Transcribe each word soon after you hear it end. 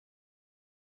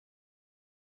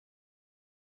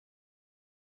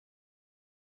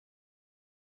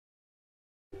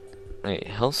Wait,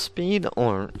 health speed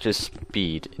or just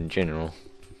speed in general?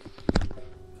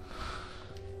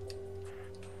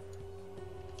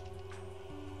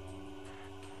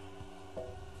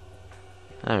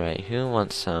 Alright, who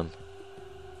wants some?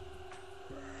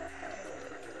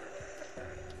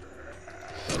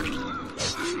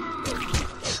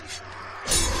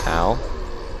 Ow.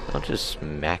 Don't just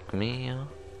smack me, yo.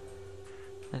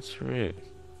 That's rude.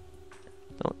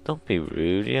 Don't be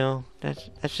rude, yo. That's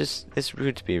just, it's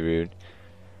rude to be rude.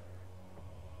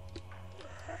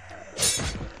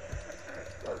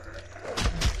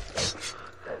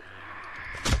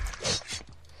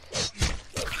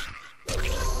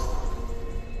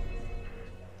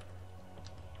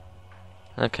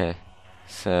 Okay,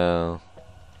 so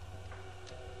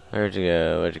where'd you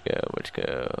go? Where'd you go? Where'd you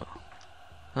go?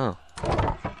 Oh,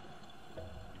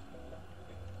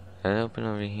 did it open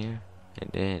over here?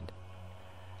 It did.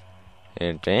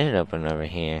 It did open over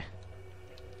here.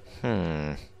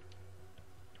 Oh,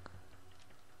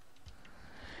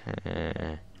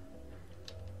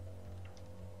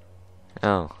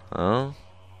 oh, oh,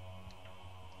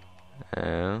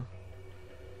 oh.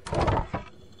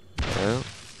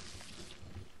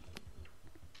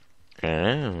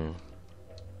 Oh.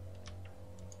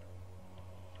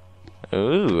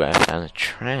 Ooh, I found a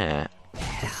trap.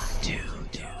 There are 2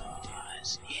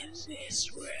 doors in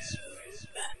this room.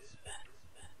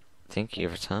 Thank you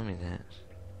for telling me that.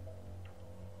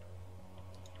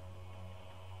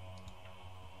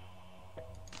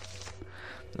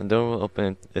 The door will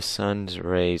open if the sun's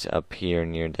rays appear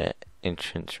near the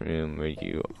entrance room where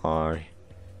you are.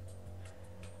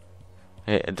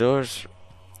 Hey, a door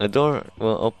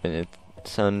will open if the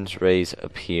sun's rays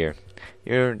appear.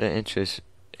 You're the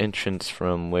entrance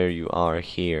from where you are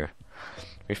here.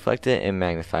 Reflected and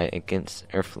magnified against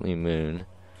earthly moon.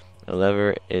 The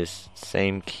lever is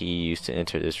same key used to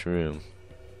enter this room.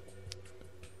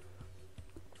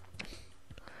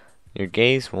 Your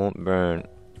gaze won't burn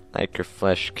like your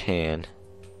flesh can,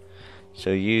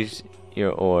 so use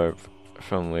your orb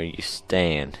from where you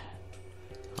stand.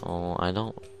 Oh, I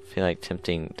don't feel like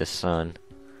tempting the sun.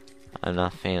 I'm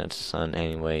not a fan of the sun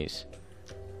anyways.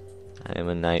 I am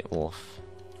a night wolf.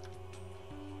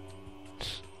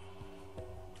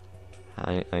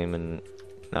 I am a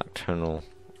nocturnal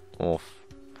wolf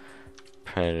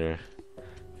predator.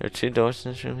 There are 2 doors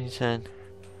in this room, he said.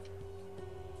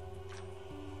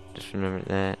 Just remember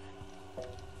that.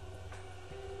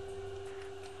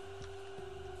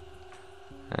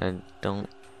 I don't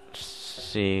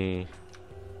see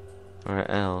where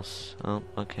else. Oh,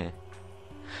 okay.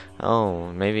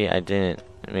 Oh, maybe I didn't.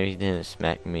 Maybe he didn't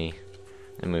smack me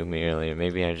and move me earlier.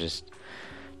 Maybe I just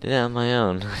did it on my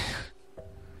own.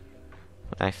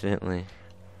 Accidentally.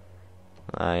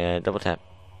 I double tap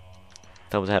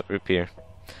root beer,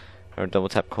 or double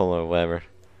tap cola or whatever.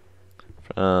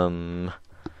 From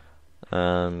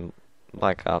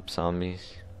Black Ops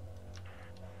Zombies.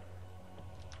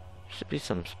 Should be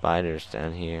some spiders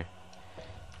down here.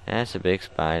 That's a big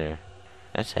spider.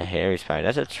 That's a hairy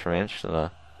spider. That's a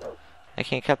tarantula. I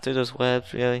can't cut through those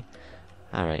webs, really.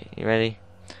 Alright, you ready?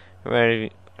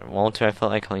 Ready? Walter, I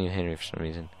felt like calling you Henry for some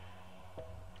reason.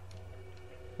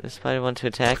 Does the spider want to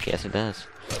attack? Yes, it does.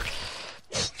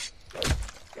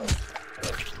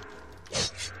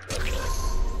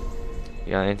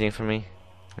 You got anything for me?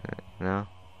 No?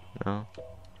 No?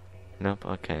 Nope,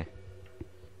 okay.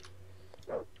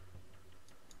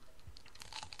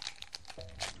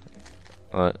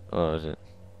 What was it?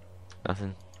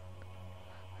 Nothing?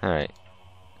 Alright.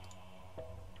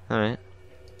 Alright.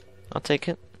 I'll take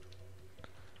it.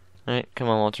 Alright, come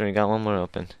on, Walter, we got one more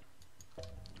open.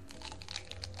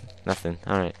 Nothing.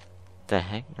 Alright. The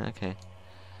heck? Okay.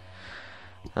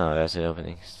 Oh, that's the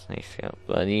opening. Snake scale.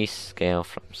 Bloody scale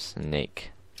from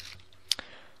snake.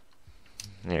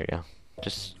 There we go.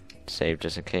 Just save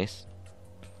just in case.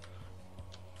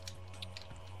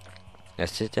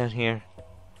 Let's sit down here.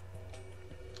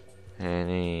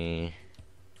 Any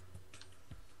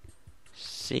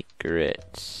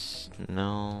secrets?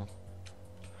 No.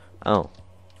 Oh.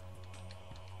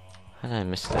 How did I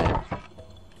miss that?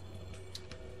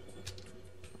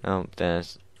 Oh,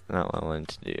 that's not what I wanted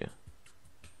to do.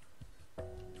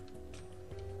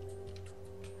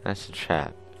 That's a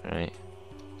trap, right?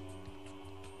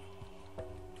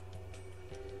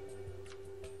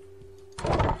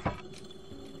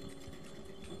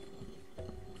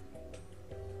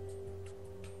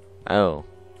 Oh,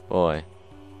 boy.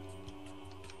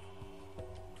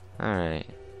 Alright.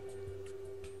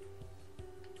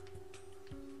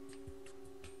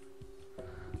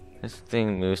 This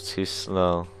thing moves too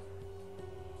slow.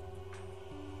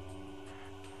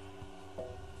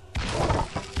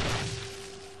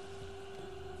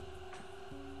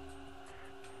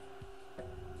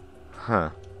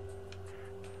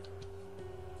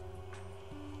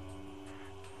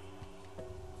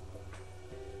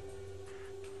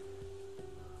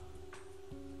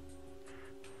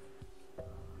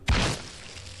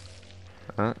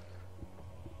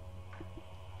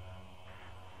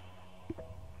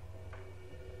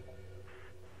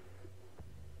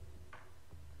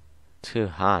 Too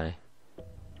high? What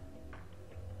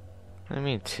do you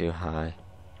mean too high?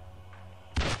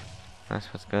 Not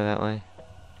supposed to go that way?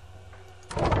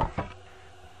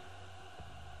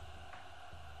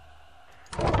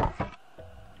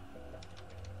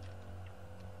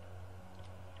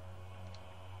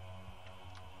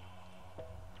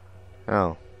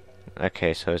 Oh.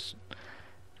 Okay, so it's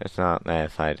not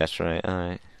magnified, that's right,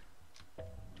 alright.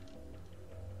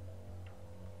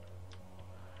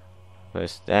 But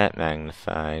it's that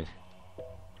magnified.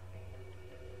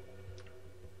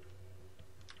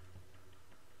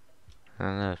 I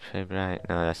don't know, it's pretty bright.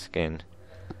 No, that's skin.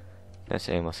 That's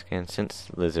animal skin. Since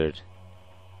lizard.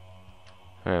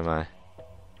 Where am I?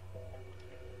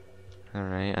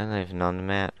 Alright, I'm not even on the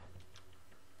map.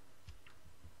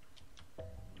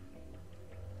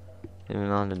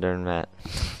 Even on the darn map.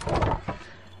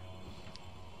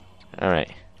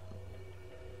 Alright.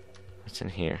 What's in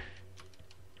here?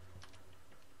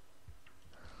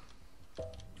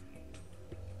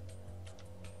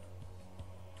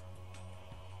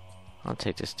 I'll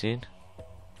take this dude.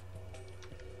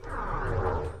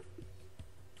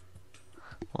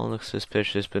 All looks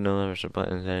suspicious, but no levers or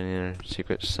buttons at any other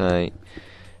secret site.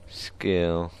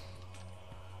 Skill.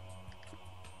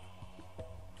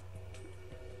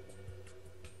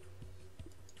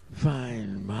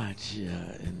 Find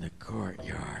Matcha in the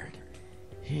courtyard.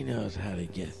 He knows how to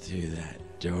get through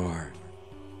that door.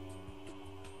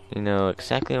 You know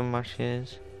exactly where Marcia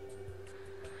is?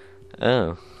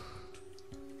 Oh.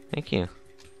 Thank you.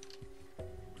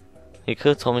 You could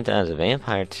have told me that I was a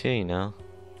vampire too, you know.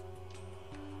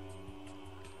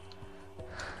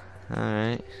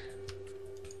 Alright.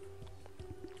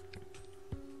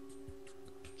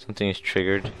 Something is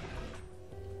triggered.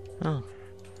 Oh.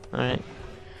 Alright.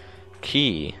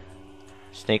 Key.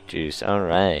 Snake juice.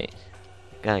 Alright.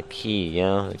 Got a key,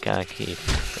 yo. Got a key.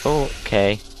 Oh,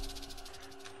 okay.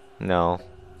 No.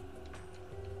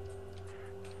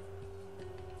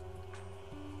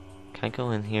 Can I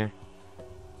go in here?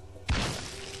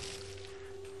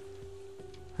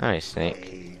 Alright, Snake.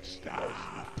 Hey, stop.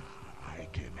 I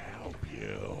can help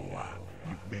you.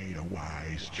 You've made a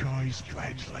wise choice,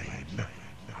 fledgling.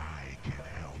 I can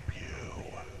help you.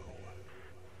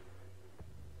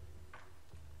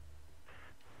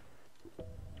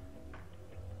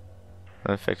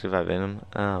 Unaffected by venom?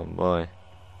 Oh boy.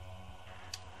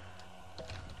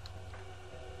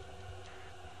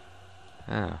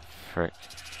 Ah, frick.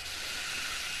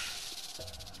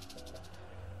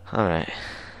 Alright.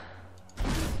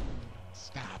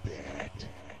 Stop it.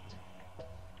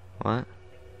 What?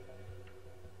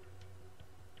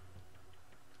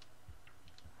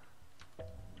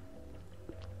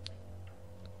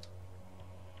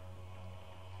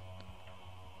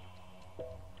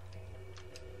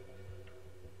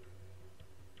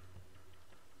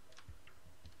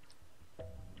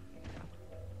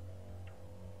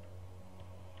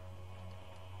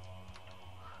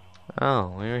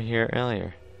 Oh, we were here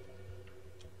earlier.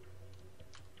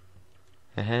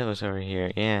 The head was over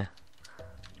here, yeah.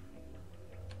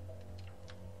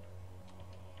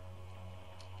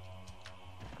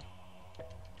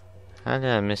 How did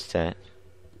I miss that?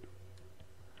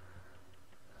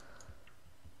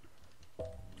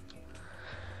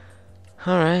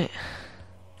 Alright.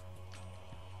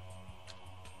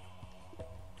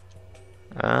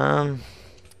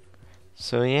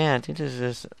 So yeah, I think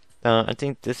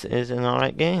this is an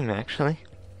alright game, actually.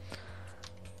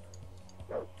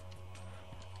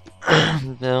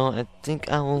 No, I think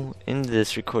I will end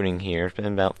this recording here. It's been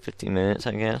about 50 minutes,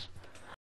 I guess.